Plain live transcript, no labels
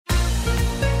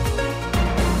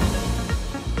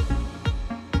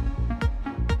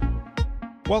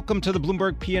Welcome to the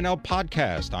Bloomberg P&L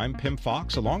podcast. I'm Pim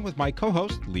Fox, along with my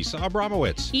co-host, Lisa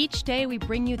Abramowitz. Each day, we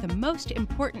bring you the most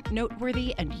important,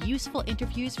 noteworthy, and useful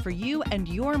interviews for you and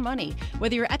your money,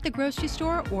 whether you're at the grocery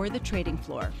store or the trading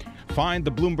floor. Find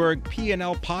the Bloomberg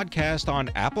P&L podcast on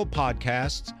Apple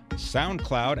Podcasts,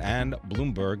 SoundCloud, and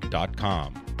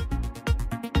Bloomberg.com.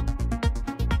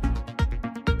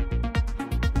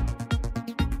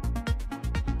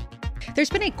 There's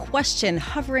been a question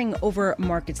hovering over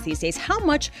markets these days. How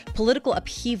much political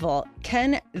upheaval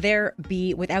can there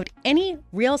be without any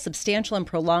real substantial and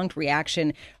prolonged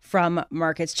reaction from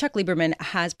markets? Chuck Lieberman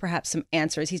has perhaps some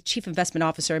answers. He's Chief Investment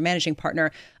Officer and Managing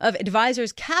Partner of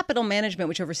Advisors Capital Management,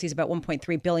 which oversees about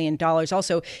 $1.3 billion.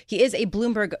 Also, he is a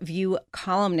Bloomberg View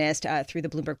columnist through the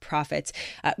Bloomberg Profits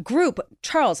Group.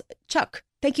 Chuck,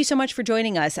 thank you so much for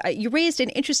joining us. You raised an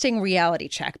interesting reality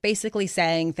check, basically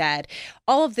saying that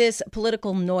all of this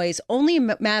political noise only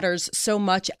matters so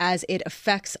much as it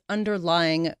affects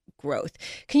underlying growth.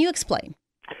 Can you explain?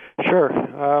 Sure.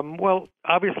 Well,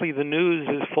 obviously the news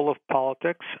is full of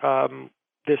politics.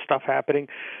 There's stuff happening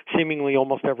seemingly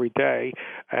almost every day,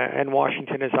 and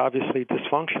Washington is obviously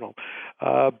dysfunctional.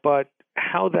 But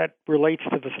how that relates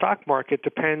to the stock market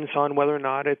depends on whether or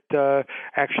not it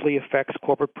actually affects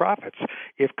corporate profits.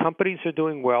 If companies are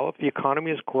doing well, if the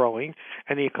economy is growing,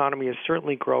 and the economy is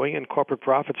certainly growing and corporate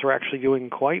profits are actually doing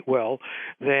quite well,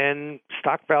 then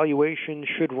stock valuation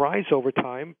should rise over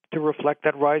time to reflect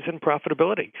that rise in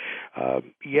profitability.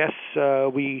 Yes,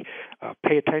 we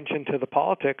pay attention to the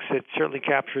politics. It certainly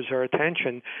captures our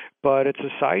attention, but it's a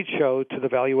sideshow to the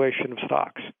valuation of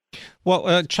stocks.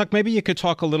 Well, Chuck, maybe you could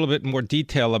talk a little bit more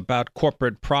detail about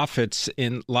corporate profits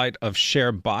in light of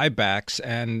share buybacks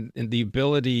and the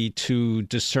ability to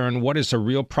discern what is a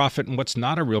real profit and what's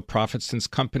not a real profit, since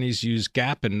companies use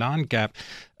GAAP and non-GAAP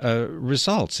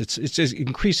results. It's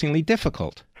increasingly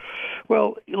difficult.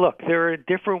 Well, look, there are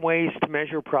different ways to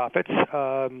measure profits.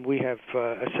 We have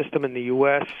a system in the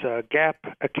U.S., GAAP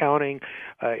accounting.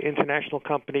 International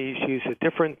companies use a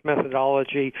different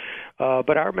methodology,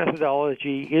 but our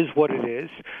methodology is what it is.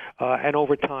 And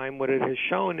over time, what it has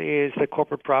shown is that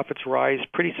corporate profits rise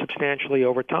pretty substantially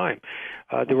over time.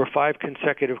 There were 5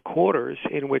 consecutive quarters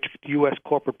in which U.S.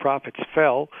 corporate profits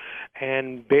fell,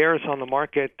 and bears on the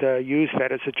market used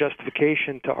that as a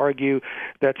justification to argue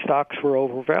that stocks were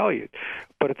overvalued.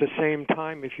 But at the same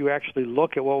time, if you actually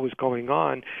look at what was going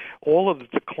on, all of the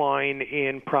decline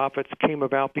in profits came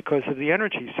about because of the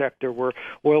energy sector, where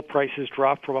oil prices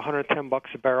dropped from $110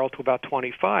 a barrel to about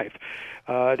 25.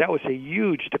 That was a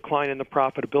huge decline in the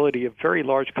profitability of very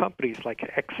large companies like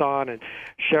Exxon and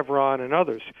Chevron and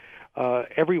others.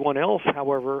 Everyone else,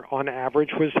 however, on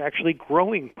average, was actually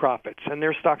growing profits, and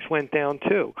their stocks went down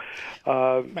too.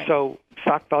 So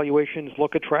stock valuations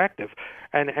look attractive.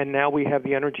 And now we have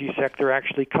the energy sector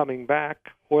actually coming back.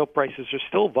 Oil prices are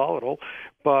still volatile,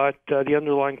 but the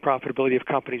underlying profitability of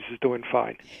companies is doing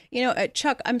fine. You know,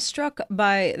 Chuck, I'm struck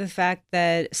by the fact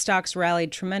that stocks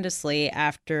rallied tremendously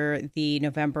after the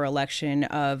November election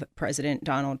of President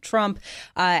Donald Trump.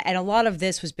 And a lot of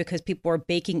this was because people were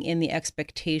baking in the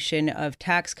expectation of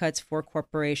tax cuts for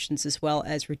corporations as well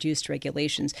as reduced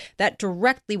regulations. That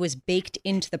directly was baked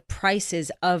into the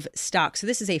prices of stocks. So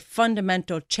this is a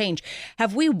fundamental change.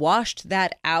 Have we washed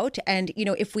that out? And, you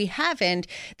know, if we haven't,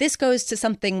 this goes to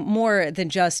something more than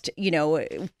just, you know,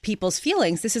 people's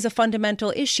feelings. This is a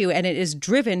fundamental issue, and it is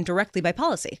driven directly by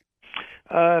policy.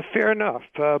 Fair enough,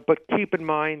 but keep in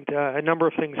mind a number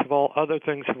of other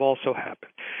things have also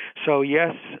happened. So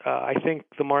yes, I think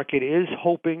the market is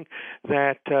hoping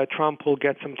that Trump will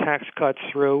get some tax cuts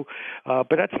through,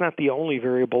 but that's not the only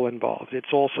variable involved.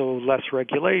 It's also less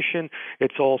regulation.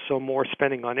 It's also more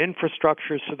spending on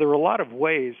infrastructure. So there are a lot of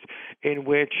ways in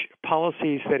which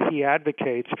policies that he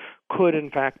advocates could, in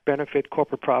fact, benefit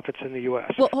corporate profits in the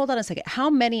U.S. Well, hold on a second. How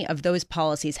many of those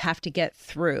policies have to get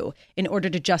through in order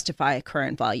to justify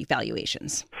current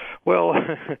valuations? Well,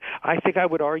 I think I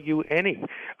would argue any.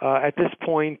 At this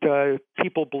point,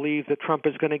 people believe that Trump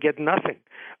is going to get nothing.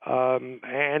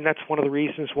 And that's one of the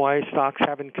reasons why stocks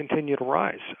haven't continued to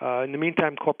rise. In the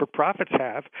meantime, corporate profits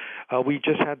have. We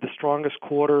just had the strongest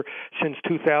quarter since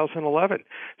 2011.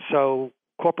 So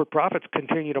corporate profits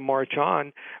continue to march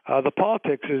on. The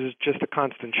politics is just a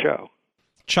constant show.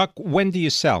 Chuck, when do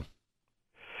you sell?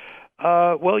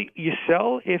 Well, you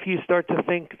sell if you start to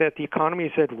think that the economy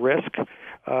is at risk.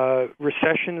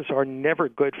 Recessions are never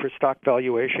good for stock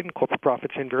valuation. Corporate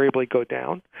profits invariably go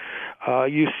down.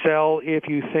 You sell if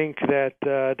you think that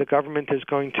the government is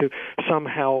going to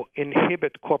somehow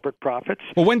inhibit corporate profits.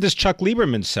 Well, when does Chuck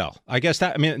Lieberman sell? I guess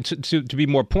that, I mean, to be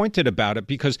more pointed about it,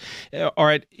 because, all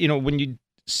right, you know, when you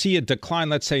see a decline,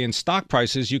 let's say, in stock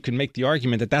prices, you can make the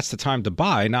argument that that's the time to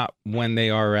buy, not when they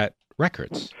are at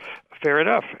records. Fair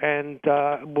enough. And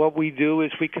what we do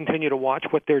is we continue to watch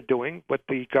what they're doing, what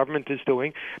the government is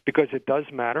doing, because it does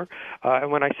matter.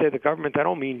 And when I say the government, I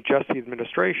don't mean just the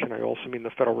administration. I also mean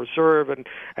the Federal Reserve and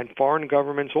foreign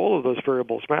governments. All of those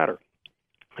variables matter.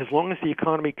 As long as the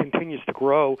economy continues to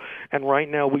grow, and right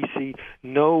now we see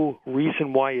no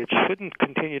reason why it shouldn't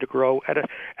continue to grow at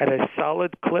a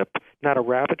solid clip, not a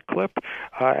rapid clip,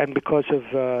 and because of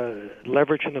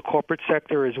leverage in the corporate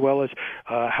sector as well as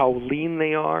how lean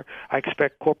they are, I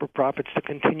expect corporate profits to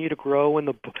continue to grow in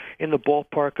the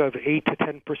ballpark of 8 to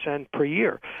 10% per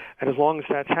year. And as long as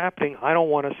that's happening, I don't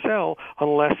want to sell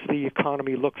unless the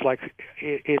economy looks like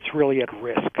it's really at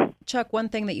risk. Chuck, one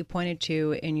thing that you pointed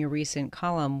to in your recent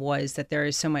column was that there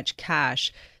is so much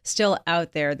cash still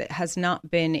out there that has not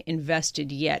been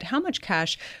invested yet. How much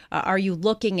cash are you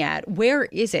looking at? Where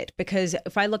is it? Because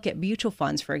if I look at mutual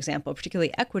funds, for example,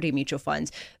 particularly equity mutual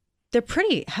funds, they're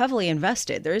pretty heavily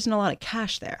invested. There isn't a lot of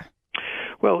cash there.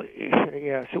 Well,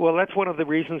 yes. Well, that's one of the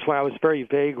reasons why I was very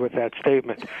vague with that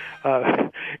statement,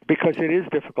 because it is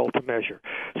difficult to measure.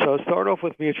 So start off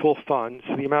with mutual funds.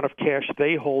 The amount of cash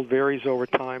they hold varies over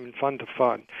time and fund to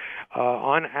fund.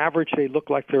 On average, they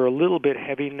look like they're a little bit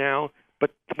heavy now,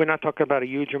 but we're not talking about a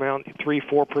huge amount,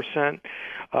 3-4%.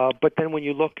 But then when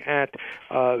you look at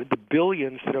the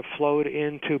billions that have flowed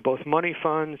into both money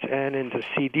funds and into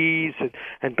CDs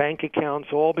and bank accounts,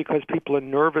 all because people are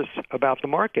nervous about the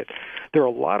market. There are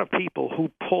a lot of people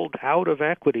who pulled out of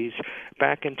equities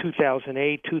back in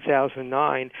 2008,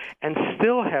 2009, and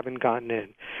still haven't gotten in.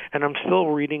 And I'm still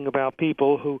reading about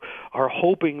people who are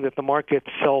hoping that the market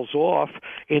sells off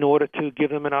in order to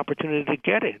give them an opportunity to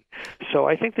get in. So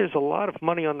I think there's a lot of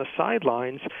money on the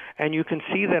sidelines, and you can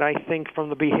see that, I think, from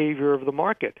the behavior of the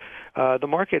market. The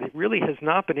market really has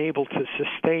not been able to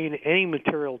sustain any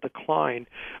material decline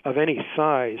of any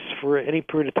size for any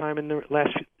period of time in the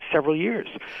last several years.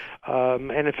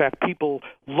 And in fact, people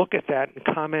look at that and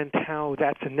comment how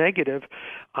that's a negative.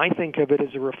 I think of it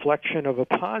as a reflection of a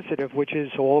positive, which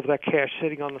is all of that cash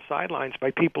sitting on the sidelines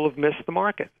by people who've missed the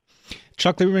market.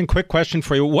 Chuck Lieberman, quick question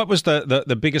for you. What was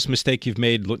the biggest mistake you've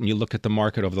made when you look at the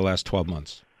market over the last 12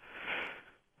 months?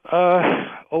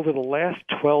 Over the last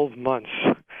 12 months,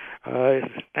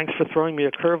 thanks for throwing me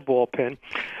a curveball, Pin.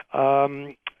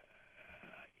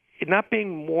 Not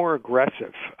being more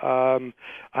aggressive.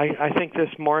 I think this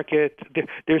market,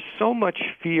 there's so much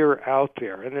fear out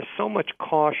there, and there's so much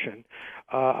caution.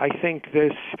 I think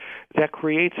that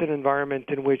creates an environment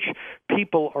in which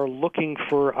people are looking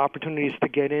for opportunities to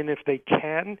get in if they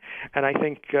can, and I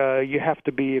think you have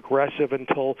to be aggressive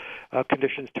until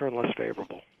conditions turn less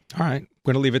favorable. All right.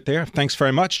 We're going to leave it there. Thanks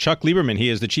very much. Chuck Lieberman, he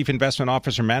is the Chief Investment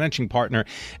Officer, Managing Partner,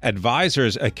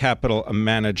 Advisors Capital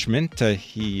Management.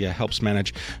 He helps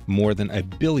manage more than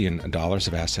 $1 billion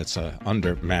of assets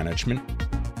under management.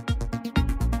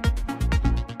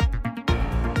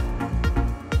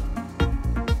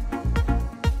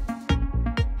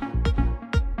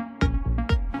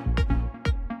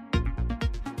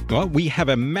 Well, we have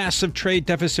a massive trade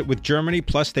deficit with Germany,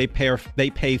 plus they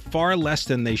pay far less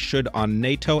than they should on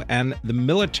NATO and the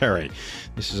military.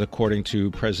 This is according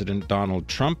to President Donald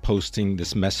Trump, posting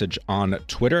this message on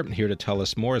Twitter. Here to tell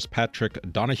us more is Patrick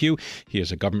Donahue. He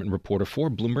is a government reporter for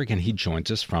Bloomberg, and he joins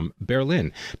us from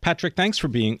Berlin. Patrick, thanks for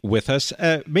being with us.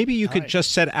 Maybe you could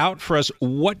just set out for us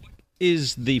what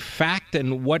is the fact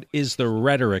and what is the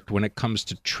rhetoric when it comes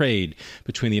to trade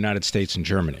between the United States and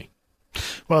Germany?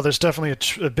 Well, there's definitely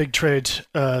a big trade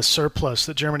surplus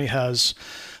that Germany has,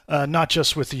 not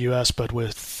just with the U.S., but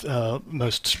with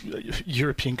most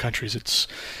European countries. It's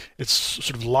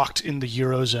sort of locked in the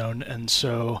Eurozone, and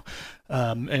so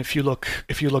if you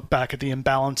look back at the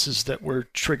imbalances that were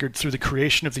triggered through the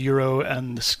creation of the euro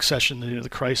and the succession, the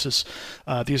crisis,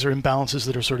 these are imbalances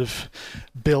that are sort of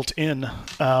built in.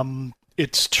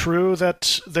 It's true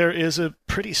that there is a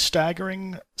pretty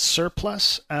staggering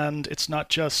surplus, and it's not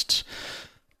just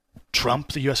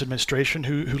Trump, the U.S. administration,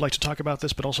 who like to talk about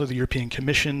this, but also the European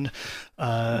Commission,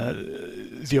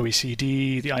 the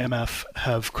OECD, the IMF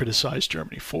have criticized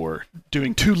Germany for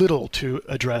doing too little to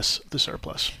address the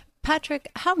surplus. Patrick,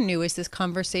 how new is this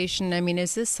conversation? I mean,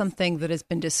 is this something that has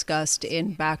been discussed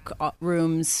in back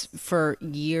rooms for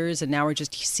years, and now we're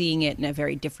just seeing it in a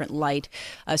very different light,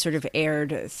 sort of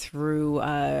aired through,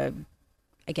 I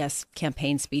guess,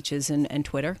 campaign speeches and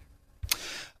Twitter?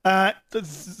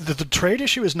 The trade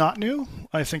issue is not new.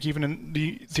 I think even in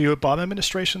the Obama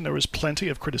administration, there was plenty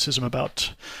of criticism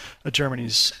about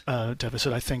Germany's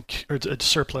deficit, I think, or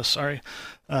surplus, sorry.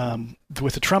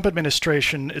 With the Trump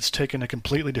administration, it's taken a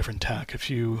completely different tack. If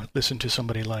you listen to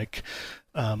somebody like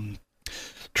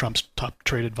Trump's top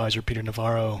trade advisor, Peter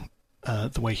Navarro,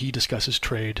 the way he discusses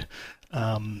trade,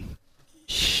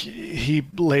 he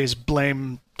lays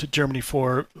blame to Germany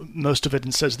for most of it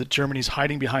and says that Germany's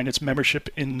hiding behind its membership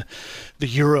in the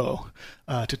euro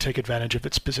to take advantage of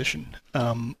its position,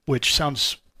 which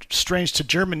sounds strange to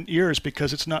German ears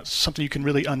because it's not something you can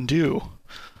really undo.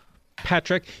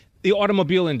 Patrick, the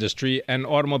automobile industry and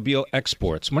automobile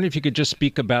exports. I wonder if you could just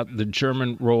speak about the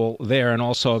German role there and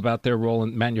also about their role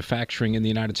in manufacturing in the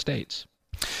United States.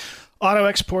 Auto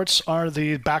exports are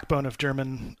the backbone of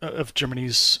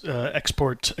Germany's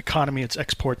export economy, its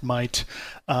export might.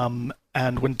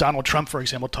 And when Donald Trump, for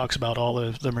example, talks about all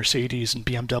of the Mercedes and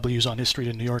BMWs on his street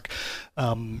in New York,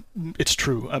 it's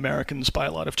true. Americans buy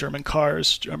a lot of German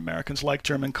cars. Americans like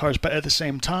German cars. But at the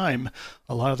same time,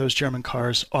 a lot of those German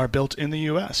cars are built in the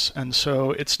U.S. And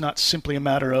so it's not simply a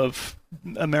matter of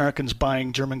Americans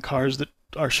buying German cars that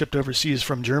are shipped overseas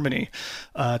from Germany.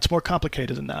 It's more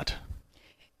complicated than that.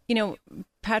 You know,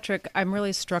 Patrick, I'm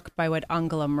really struck by what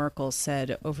Angela Merkel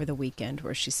said over the weekend,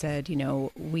 where she said, you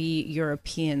know, we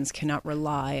Europeans cannot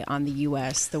rely on the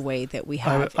U.S. the way that we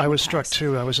have. I was struck,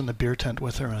 too. I was in the beer tent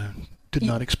with her. I did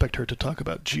not expect her to talk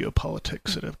about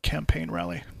geopolitics at a campaign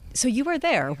rally. So you were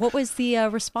there. What was the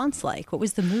response like? What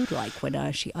was the mood like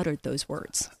when she uttered those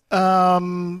words?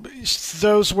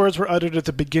 Those words were uttered at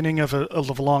the beginning of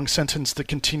a long sentence that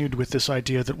continued with this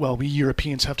idea that, well, we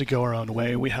Europeans have to go our own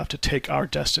way. We have to take our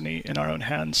destiny in our own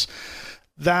hands.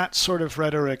 That sort of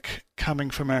rhetoric coming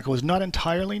from Merkel is not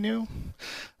entirely new.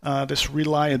 This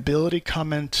reliability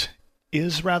comment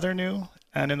is rather new.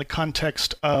 And in the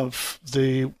context of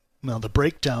the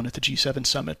breakdown at the G7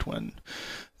 summit when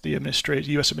the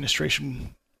U.S.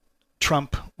 administration,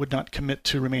 Trump, would not commit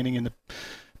to remaining in the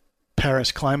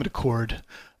Paris Climate Accord,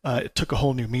 it took a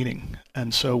whole new meaning.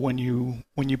 And so when you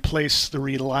place the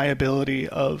reliability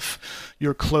of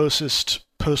your closest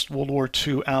post-World War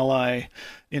II ally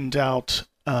in doubt,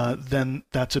 then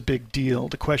that's a big deal.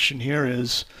 The question here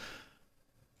is,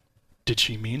 did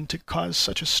she mean to cause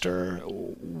such a stir?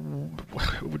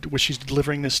 Was she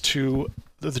delivering this to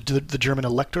the German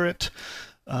electorate?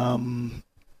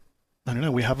 I don't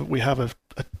know. We have a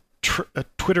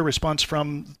Twitter response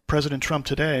from President Trump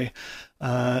today.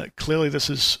 Clearly, this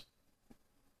has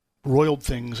roiled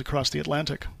things across the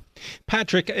Atlantic.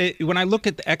 Patrick, when I look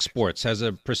at the exports as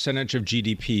a percentage of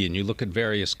GDP and you look at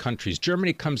various countries,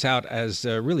 Germany comes out as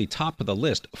really top of the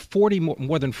list. More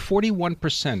than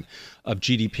 41% of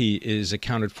GDP is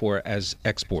accounted for as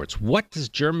exports. What does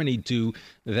Germany do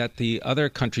that the other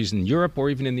countries in Europe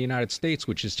or even in the United States,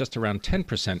 which is just around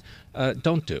 10%,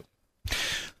 don't do?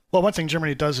 Well, one thing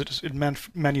Germany does is it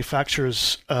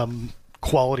manufactures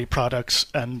quality products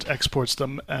and exports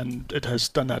them, and it has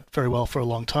done that very well for a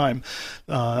long time.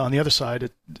 On the other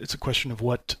side, it's a question of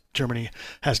what Germany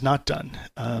has not done.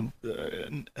 An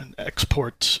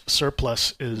export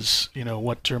surplus is,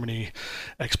 what Germany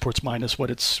exports minus what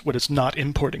it's not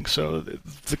importing. So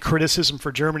the criticism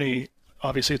for Germany,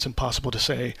 obviously, it's impossible to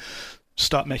say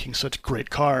stop making such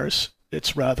great cars.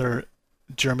 It's rather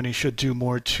Germany should do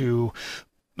more to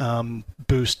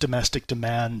boost domestic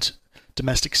demand,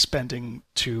 domestic spending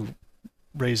to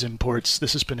raise imports.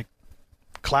 This has been a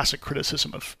classic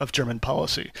criticism of German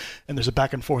policy. And there's a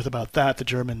back and forth about that. The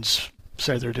Germans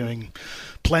say they're doing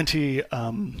plenty.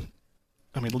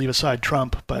 Leave aside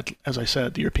Trump, but as I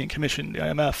said, the European Commission, the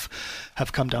IMF,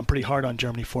 have come down pretty hard on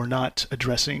Germany for not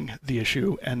addressing the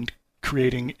issue and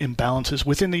creating imbalances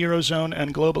within the Eurozone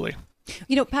and globally.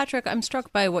 Patrick, I'm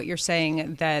struck by what you're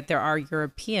saying, that there are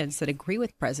Europeans that agree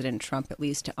with President Trump, at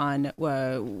least on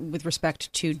with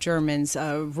respect to Germans'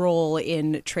 role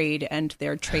in trade and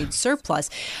their trade surplus.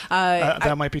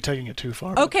 That might be taking it too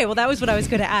far. Okay, well, that was what I was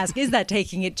going to ask. Is that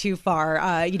taking it too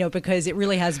far? Because it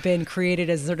really has been created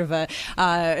as sort of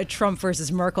a Trump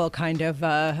versus Merkel kind of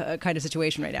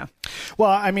situation right now.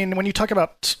 Well, when you talk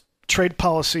about trade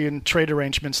policy and trade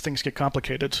arrangements, things get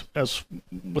complicated, as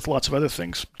with lots of other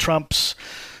things. Trump's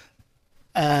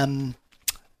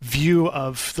view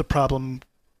of the problem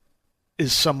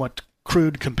is somewhat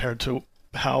crude compared to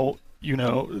how,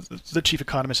 the chief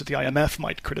economist at the IMF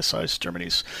might criticize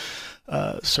Germany's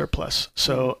surplus.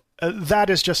 So that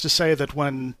is just to say that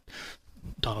when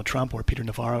Donald Trump or Peter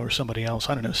Navarro or somebody else,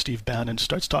 Steve Bannon,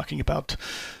 starts talking about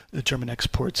the German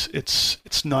exports,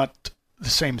 it's not the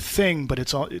same thing, but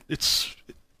it's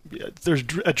they're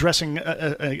addressing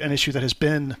an issue that has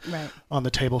been on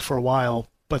the table for a while,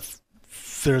 but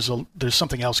there's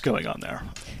something else going on there.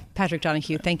 Patrick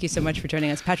Donahue, thank you so much for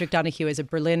joining us. Patrick Donahue is a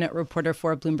Berlin reporter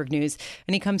for Bloomberg News,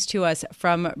 and he comes to us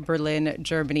from Berlin,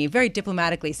 Germany, very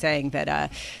diplomatically saying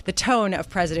that the tone of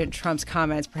President Trump's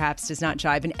comments perhaps does not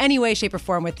jive in any way, shape, or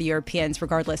form with the Europeans,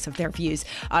 regardless of their views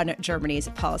on Germany's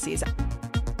policies.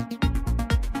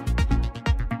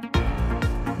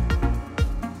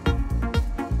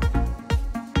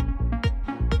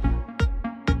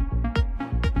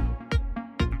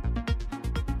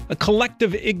 A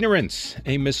collective ignorance,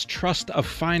 a mistrust of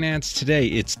finance today.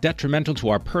 It's detrimental to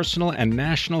our personal and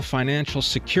national financial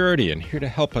security. And here to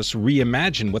help us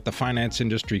reimagine what the finance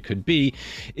industry could be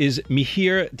is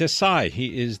Mihir Desai.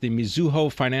 He is the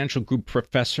Mizuho Financial Group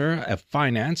Professor of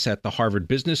Finance at the Harvard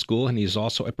Business School, and he's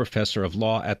also a professor of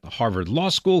law at the Harvard Law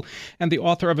School and the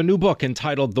author of a new book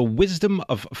entitled The Wisdom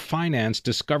of Finance,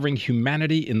 Discovering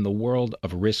Humanity in the World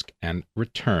of Risk and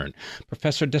Return.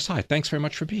 Professor Desai, thanks very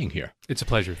much for being here. It's a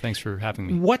pleasure. Thanks for having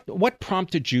me. What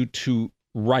prompted you to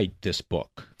write this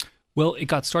book? Well, it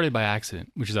got started by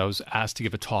accident, which is I was asked to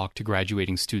give a talk to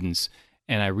graduating students,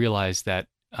 and I realized that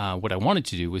what I wanted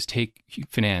to do was take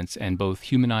finance and both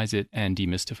humanize it and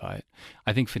demystify it.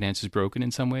 I think finance is broken in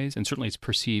some ways, and certainly it's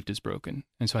perceived as broken.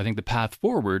 And so I think the path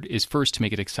forward is first to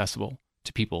make it accessible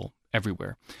to people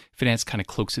everywhere. Finance kind of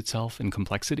cloaks itself in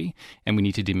complexity, and we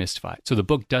need to demystify it. So the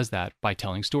book does that by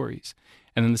telling stories.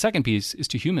 And then the second piece is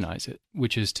to humanize it,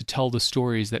 which is to tell the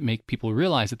stories that make people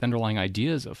realize that the underlying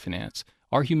ideas of finance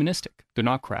are humanistic. They're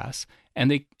not crass,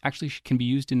 and they actually can be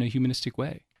used in a humanistic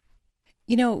way.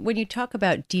 You know, when you talk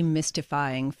about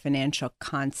demystifying financial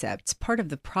concepts, part of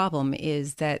the problem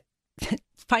is that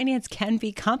finance can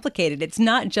be complicated. It's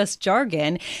not just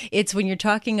jargon. It's when you're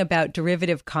talking about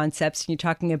derivative concepts and you're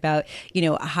talking about,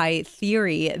 high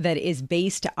theory that is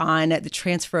based on the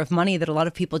transfer of money that a lot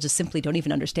of people just simply don't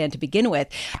even understand to begin with.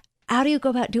 How do you go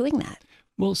about doing that?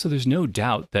 Well, so there's no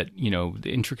doubt that,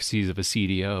 the intricacies of a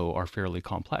CDO are fairly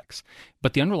complex,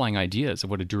 but the underlying ideas of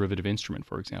what a derivative instrument,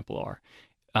 for example, are.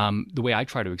 The way I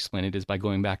try to explain it is by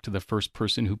going back to the first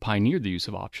person who pioneered the use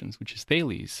of options, which is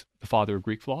Thales, the father of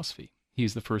Greek philosophy.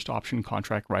 He's the first option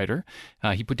contract writer.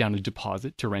 He put down a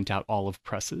deposit to rent out olive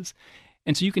presses.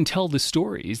 And so you can tell the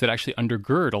stories that actually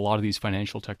undergird a lot of these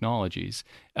financial technologies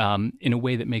in a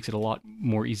way that makes it a lot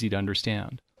more easy to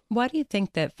understand. Why do you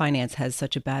think that finance has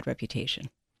such a bad reputation?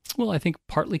 Well, I think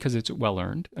partly because it's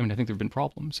well-earned. I think there have been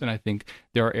problems, and I think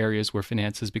there are areas where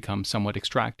finance has become somewhat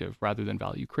extractive rather than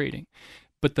value-creating.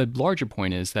 But the larger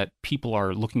point is that people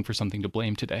are looking for something to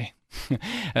blame today.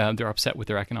 They're upset with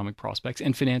their economic prospects,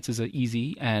 and finance is an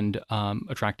easy and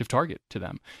attractive target to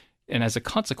them. And as a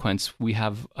consequence, we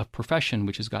have a profession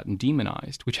which has gotten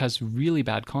demonized, which has really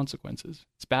bad consequences.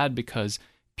 It's bad because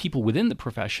people within the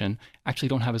profession actually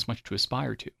don't have as much to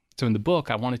aspire to. So in the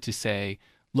book, I wanted to say,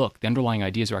 look, the underlying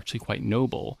ideas are actually quite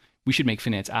noble. We should make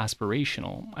finance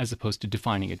aspirational as opposed to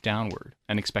defining it downward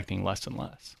and expecting less and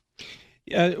less.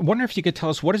 I wonder if you could tell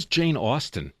us, what does Jane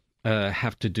Austen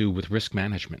have to do with risk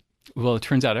management? Well, it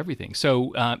turns out everything.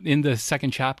 So in the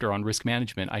second chapter on risk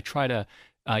management, I try to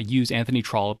use Anthony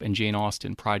Trollope and Jane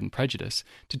Austen, Pride and Prejudice,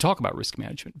 to talk about risk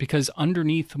management, because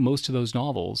underneath most of those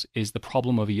novels is the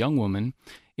problem of a young woman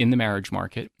in the marriage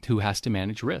market who has to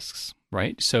manage risks,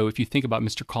 right? So if you think about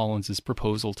Mr. Collins's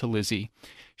proposal to Lizzie,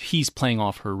 he's playing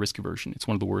off her risk aversion. It's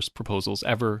one of the worst proposals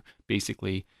ever,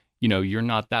 basically. You're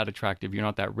not that attractive, you're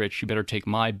not that rich, you better take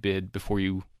my bid before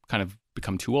you kind of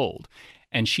become too old.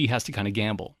 And she has to kind of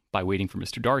gamble by waiting for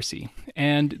Mr. Darcy.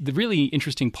 And the really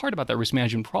interesting part about that risk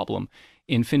management problem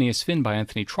in Phineas Finn by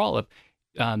Anthony Trollope,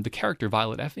 the character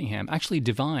Violet Effingham actually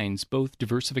divines both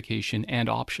diversification and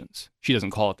options. She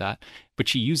doesn't call it that, but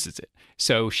she uses it.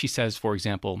 So she says, for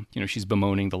example, she's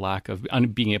bemoaning the lack of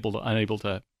unable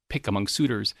to pick among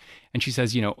suitors. And she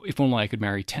says, if only I could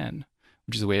marry 10.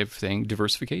 Which is a way of saying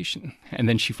diversification. And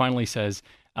then she finally says,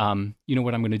 you know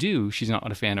what I'm going to do? She's not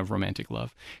a fan of romantic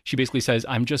love. She basically says,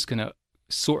 I'm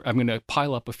going to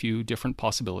pile up a few different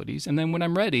possibilities. And then when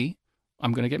I'm ready,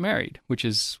 I'm going to get married, which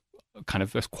is kind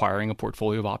of acquiring a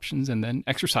portfolio of options and then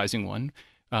exercising one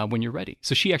when you're ready.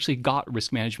 So she actually got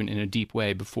risk management in a deep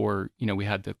way before, we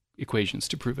had the equations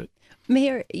to prove it.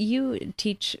 Mihir, you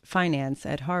teach finance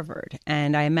at Harvard,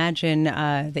 and I imagine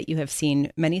that you have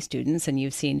seen many students and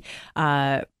you've seen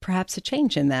perhaps a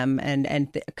change in them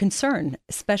and concern,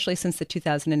 especially since the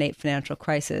 2008 financial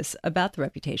crisis, about the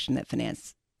reputation that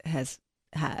finance has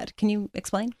had. Can you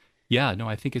explain? Yeah, no,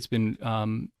 I think it's been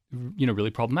really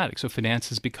problematic. So finance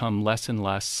has become less and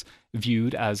less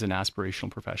viewed as an aspirational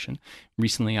profession.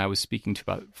 Recently, I was speaking to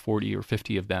about 40 or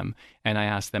 50 of them, and I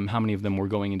asked them how many of them were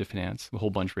going into finance. A whole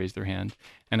bunch raised their hand.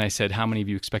 And I said, how many of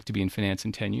you expect to be in finance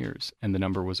in 10 years? And the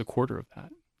number was a quarter of that,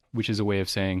 which is a way of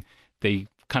saying they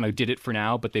kind of did it for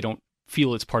now, but they don't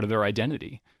feel it's part of their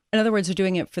identity. In other words, they're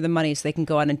doing it for the money so they can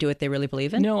go out and do what they really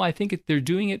believe in? No, I think they're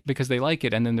doing it because they like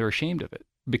it, and then they're ashamed of it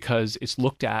because it's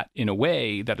looked at in a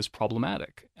way that is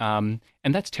problematic. And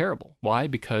that's terrible. Why?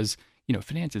 Because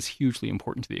finance is hugely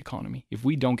important to the economy. If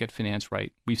we don't get finance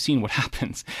right, we've seen what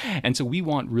happens. And so we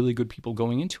want really good people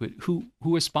going into it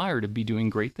who aspire to be doing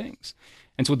great things.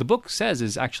 And so what the book says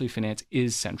is actually finance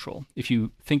is central. If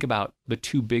you think about the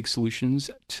two big solutions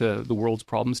to the world's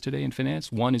problems today in finance,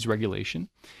 one is regulation,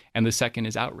 and the second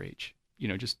is outrage,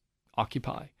 just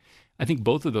occupy. I think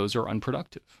both of those are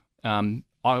unproductive.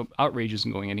 Outrage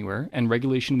isn't going anywhere, and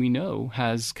regulation, we know,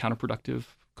 has counterproductive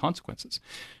consequences.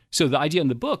 So the idea in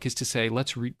the book is to say,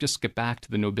 let's just get back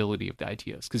to the nobility of the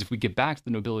ideas. Because if we get back to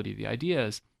the nobility of the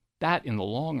ideas, that in the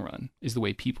long run is the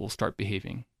way people start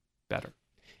behaving better.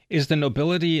 Is the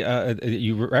nobility,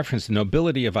 you referenced the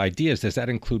nobility of ideas, does that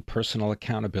include personal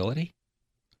accountability?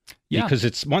 Yeah. Because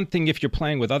it's one thing if you're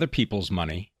playing with other people's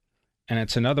money, and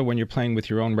it's another when you're playing with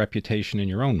your own reputation and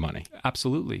your own money.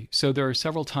 Absolutely. So there are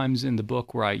several times in the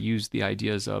book where I use the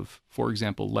ideas of, for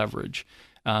example, leverage,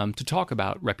 to talk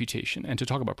about reputation and to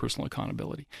talk about personal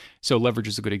accountability. So leverage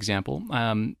is a good example.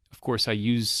 Of course, I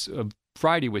use a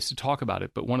variety of ways to talk about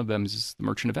it, but one of them is the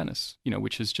Merchant of Venice,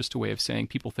 which is just a way of saying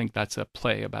people think that's a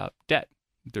play about debt.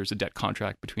 There's a debt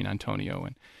contract between Antonio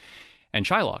and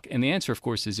Shylock. And the answer, of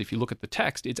course, is if you look at the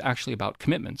text, it's actually about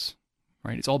commitments,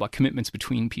 right? It's all about commitments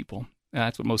between people. And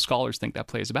that's what most scholars think that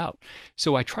play is about.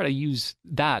 So I try to use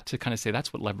that to kind of say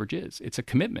that's what leverage is. It's a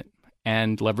commitment.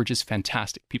 And leverage is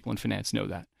fantastic. People in finance know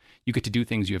that. You get to do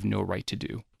things you have no right to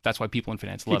do. That's why people in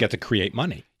finance love it. You get to create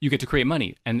money. You get to create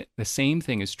money. And the same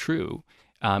thing is true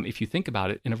if you think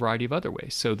about it in a variety of other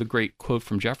ways. So the great quote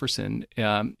from Jefferson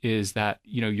is that,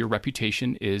 your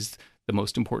reputation is the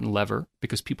most important lever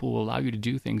because people will allow you to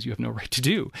do things you have no right to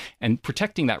do. And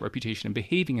protecting that reputation and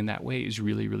behaving in that way is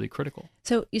really, really critical.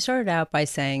 So you started out by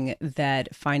saying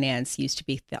that finance used to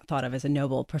be thought of as a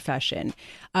noble profession.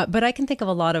 But I can think of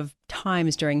a lot of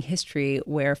times during history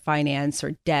where finance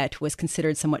or debt was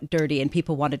considered somewhat dirty and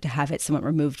people wanted to have it somewhat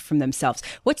removed from themselves.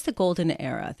 What's the golden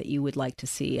era that you would like to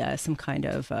see some kind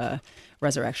of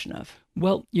resurrection of?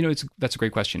 Well, that's a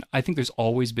great question. I think there's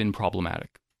always been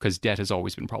problematic, because debt has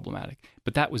always been problematic.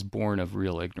 But that was born of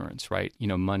real ignorance, right?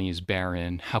 Money is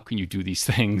barren. How can you do these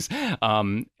things?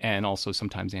 And also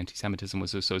sometimes anti-Semitism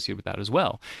was associated with that as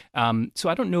well. So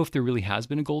I don't know if there really has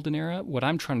been a golden era. What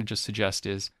I'm trying to just suggest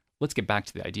is let's get back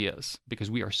to the ideas because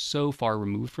we are so far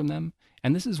removed from them.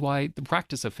 And this is why the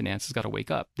practice of finance has got to wake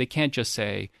up. They can't just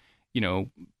say,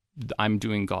 I'm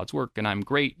doing God's work and I'm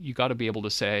great. You got to be able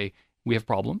to say, we have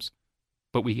problems,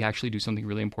 but we actually do something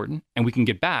really important and we can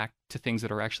get back to things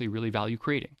that are actually really value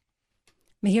creating.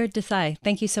 Mihir Desai,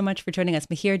 thank you so much for joining us.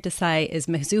 Mihir Desai is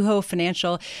Mizuho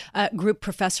Financial Group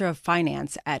Professor of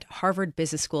Finance at Harvard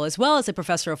Business School, as well as a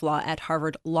Professor of Law at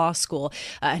Harvard Law School.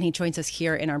 And he joins us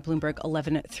here in our Bloomberg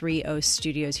 1130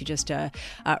 studios. He just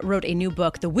wrote a new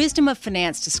book, The Wisdom of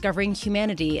Finance, Discovering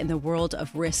Humanity in the World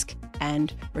of Risk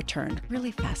and Return.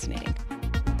 Really fascinating.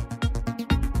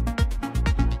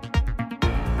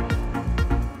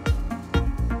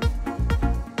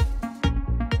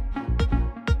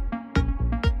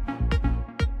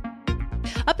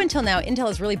 Up until now, Intel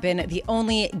has really been the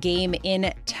only game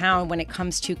in town when it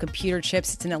comes to computer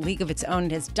chips. It's in a league of its own.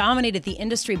 It has dominated the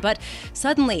industry, but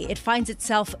suddenly it finds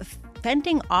itself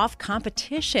fending off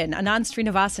competition. Anand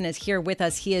Srinivasan is here with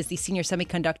us. He is the senior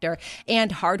semiconductor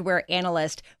and hardware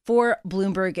analyst for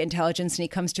Bloomberg Intelligence, and he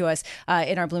comes to us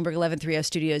in our Bloomberg 1130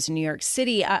 studios in New York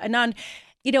City. Anand,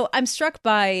 I'm struck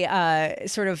by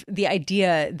sort of the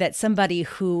idea that somebody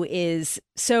who is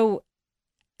so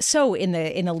in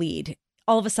the lead,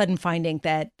 all of a sudden finding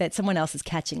that someone else is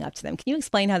catching up to them. Can you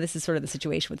explain how this is sort of the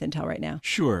situation with Intel right now?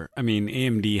 Sure. I mean,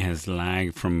 AMD has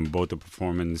lagged from both a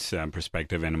performance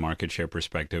perspective and a market share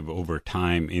perspective over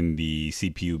time in the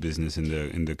CPU business,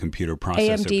 in the computer processor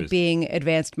AMD business. being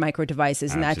Advanced Micro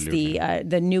Devices, and Absolutely. that's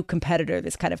the new competitor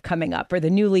that's kind of coming up, or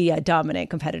the newly dominant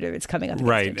competitor that's coming up.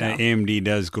 Right. Intel. AMD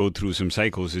does go through some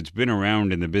cycles. It's been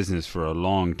around in the business for a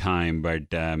long time, but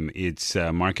its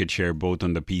market share both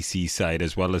on the PC side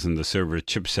as well as on the server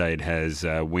chip side has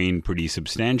waned pretty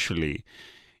substantially.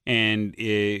 And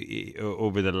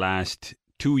over the last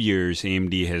 2 years,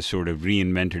 AMD has sort of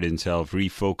reinvented itself,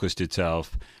 refocused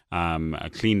itself,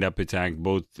 cleaned up its act,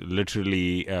 both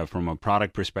literally from a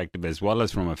product perspective as well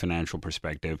as from a financial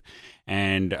perspective.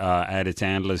 And at its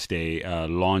Analyst Day,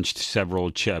 launched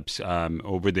several chips.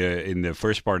 In the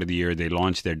first part of the year, they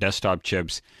launched their desktop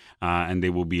chips, and they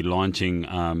will be launching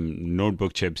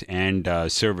notebook chips and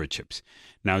server chips.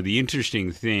 Now, the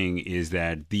interesting thing is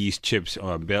that these chips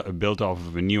are built off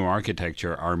of a new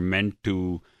architecture, are meant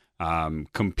to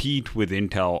compete with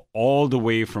Intel all the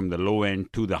way from the low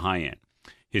end to the high end.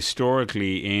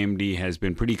 Historically, AMD has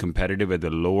been pretty competitive at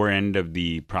the lower end of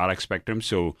the product spectrum.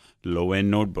 So low-end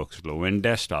notebooks, low-end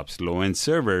desktops, low-end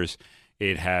servers.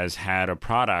 It has had a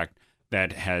product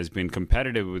that has been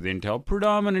competitive with Intel,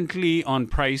 predominantly on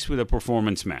price with a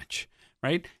performance match.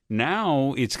 Right?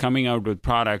 Now it's coming out with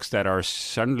products that are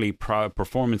suddenly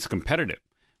performance competitive.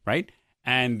 Right?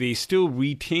 And they still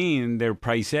retain their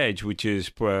price edge, which is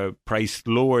priced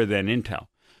lower than Intel.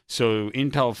 So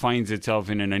Intel finds itself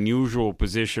in an unusual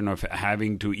position of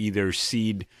having to either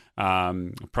cede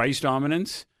price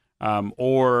dominance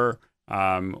or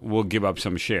will give up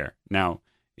some share. Now,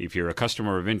 if you're a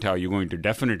customer of Intel, you're going to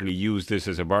definitely use this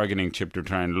as a bargaining chip to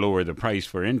try and lower the price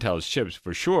for Intel's chips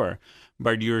for sure.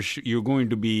 But you're going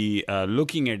to be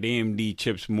looking at AMD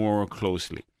chips more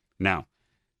closely. Now,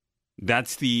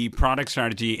 that's the product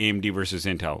strategy, AMD versus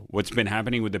Intel. What's been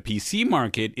happening with the PC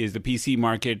market is the PC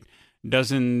market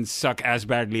doesn't suck as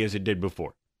badly as it did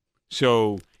before.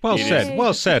 So well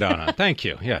said, Anand. Thank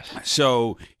you. Yes.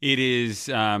 So it is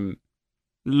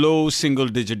low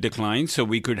single-digit decline. So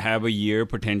we could have a year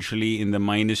potentially in the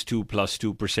 -2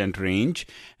 +2% range,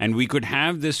 and we could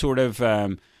have this sort of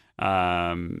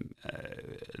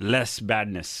less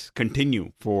badness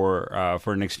continue for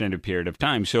an extended period of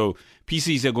time. So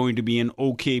PCs are going to be an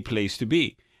okay place to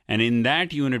be. And in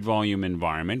that unit volume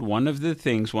environment, one of the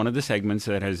segments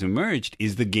that has emerged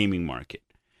is the gaming market.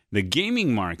 The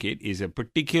gaming market is a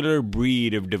particular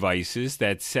breed of devices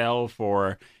that sell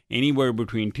for anywhere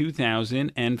between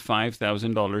 $2,000 and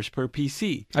 $5,000 per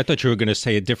PC. I thought you were going to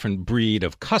say a different breed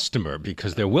of customer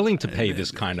because they're willing to pay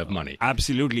this kind of money.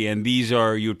 Absolutely. And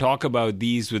you talk about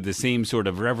these with the same sort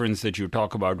of reverence that you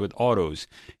talk about with autos.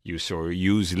 You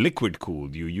use liquid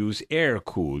cooled, you use air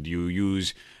cooled, you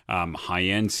use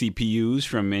high-end CPUs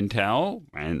from Intel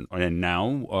and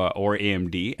now or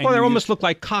AMD. Well, they almost look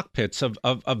like cockpits of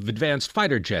advanced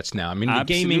fighter jets now. I mean, the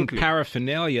gaming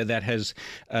paraphernalia that has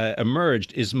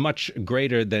emerged is much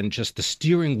greater than just the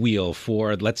steering wheel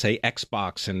for, let's say,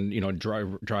 Xbox and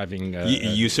driving.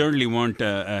 You certainly want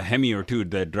a Hemi or two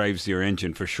that drives your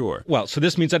engine for sure. Well, so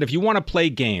this means that if you want to play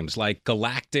games like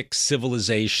Galactic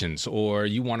Civilizations, or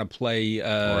you want to play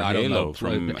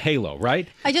Halo, right?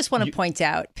 I just want to point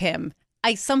out, Pim,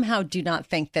 I somehow do not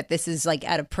think that this is like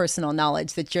out of personal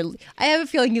knowledge that I have a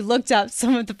feeling you looked up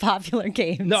some of the popular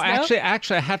games. No, actually, I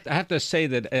have to say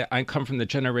that I come from the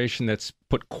generation that's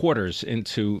put quarters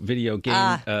into video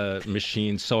game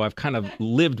machines, so I've kind of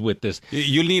lived with this.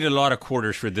 You'll need a lot of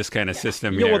quarters for this kind of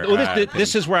system.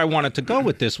 This is where I wanted to go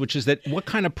with this, which is that what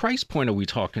kind of price point are we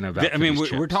talking about?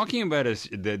 We're talking about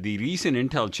the recent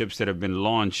Intel chips that have been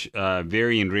launched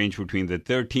vary in range between the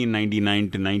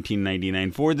 $1,399 to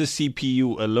 $1,999 for the CPU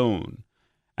alone.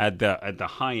 At the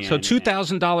high end, so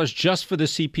 $2,000 just for the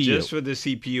CPU. Just for the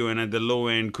CPU, and at the low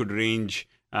end could range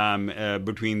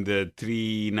between the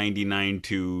 $399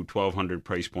 to $1,200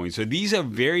 price point. So these are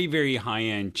very, very high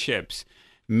end chips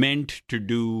meant to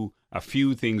do a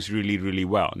few things really, really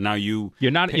well. Now you're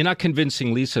not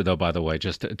convincing Lisa though, by the way,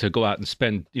 just to go out and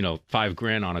spend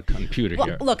 $5,000 on a computer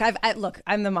here. Look,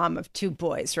 I'm the mom of 2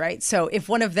 boys, right? So if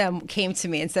one of them came to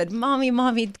me and said, "Mommy,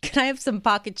 can I have some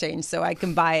pocket change so I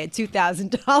can buy a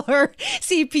 $2,000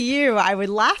 CPU?" I would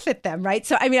laugh at them, right?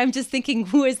 So I mean, I'm just thinking,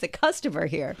 who is the customer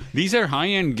here? These are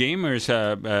high-end gamers,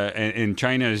 and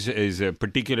China is a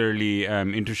particularly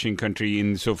interesting country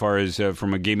insofar as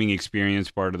from a gaming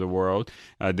experience part of the world.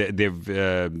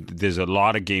 There's a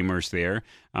lot of gamers there.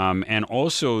 And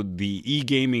also the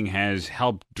e-gaming has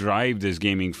helped drive this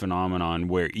gaming phenomenon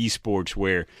where esports,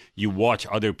 where you watch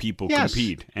other people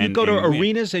compete. And you go to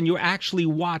arenas and you actually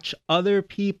watch other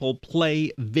people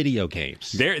play video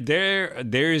games.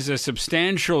 There is a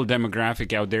substantial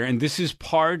demographic out there, and this is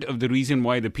part of the reason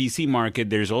why the PC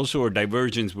market, there's also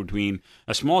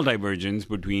a small divergence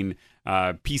between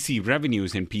PC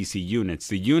revenues and PC units.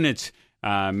 The units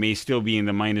may still be in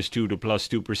the -2 to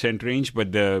 +2% range,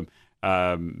 but the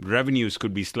revenues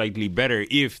could be slightly better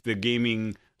if the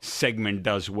gaming segment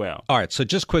does well. All right. So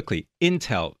just quickly,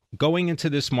 Intel going into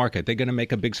this market, they're going to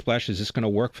make a big splash. Is this going to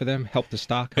work for them? Help the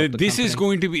stock? Help the This company? is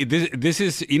going to be this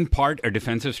is in part a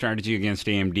defensive strategy against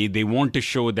AMD. They want to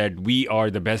show that we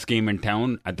are the best game in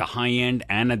town at the high end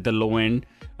and at the low end,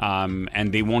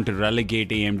 and they want to relegate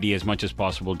AMD as much as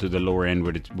possible to the lower end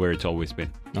where it's always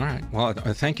been. All right. Well,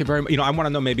 thank you very much. I want to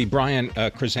know, maybe Brian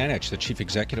Krzanich, the chief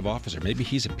executive officer, maybe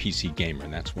he's a PC gamer,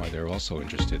 and that's why they're also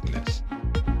interested in this.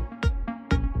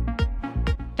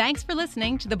 Thanks for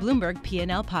listening to the Bloomberg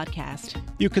P&L podcast.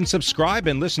 You can subscribe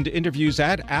and listen to interviews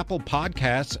at Apple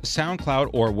Podcasts,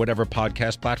 SoundCloud, or whatever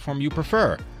podcast platform you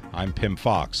prefer. I'm Pim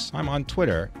Fox. I'm on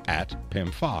Twitter at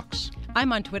Pim Fox.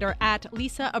 I'm on Twitter at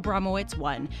Lisa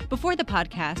Abramowitz1. Before the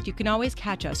podcast, you can always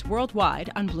catch us worldwide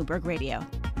on Bloomberg Radio.